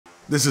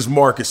This is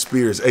Marcus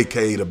Spears,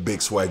 aka the Big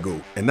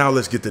Swagoo. And now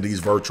let's get to these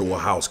virtual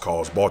house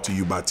calls brought to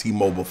you by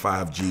T-Mobile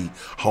 5G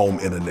home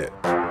internet.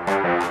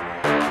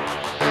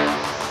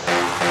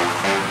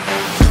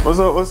 What's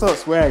up,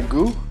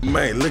 Swagoo?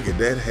 Man, look at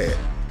that hat.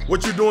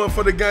 What you doing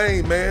for the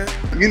game, man?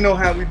 You know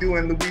how we do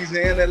in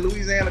Louisiana. That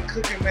Louisiana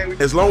cooking,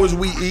 man. As long as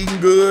we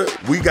eating good,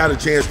 we got a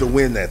chance to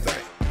win that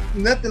thing.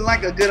 Nothing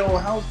like a good old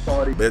house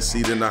party. Best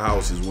seat in the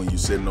house is when you're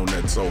sitting on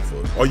that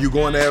sofa. Are you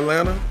going to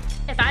Atlanta?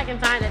 If I can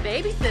find a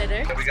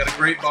babysitter. We got a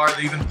great bar.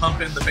 They even pump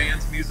in the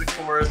band's music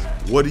for us.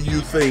 What do you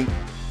think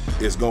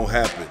is going to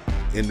happen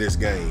in this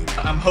game?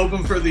 I'm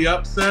hoping for the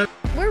upset.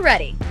 We're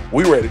ready.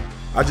 We ready.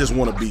 I just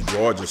want to beat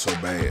Georgia so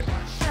bad.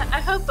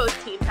 I hope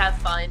both teams have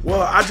fun.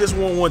 Well, I just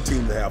want one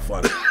team to have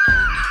fun.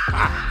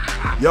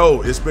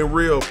 Yo, it's been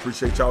real.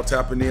 Appreciate y'all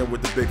tapping in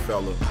with the big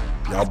fella.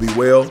 Y'all be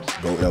well.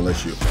 Go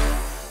LSU.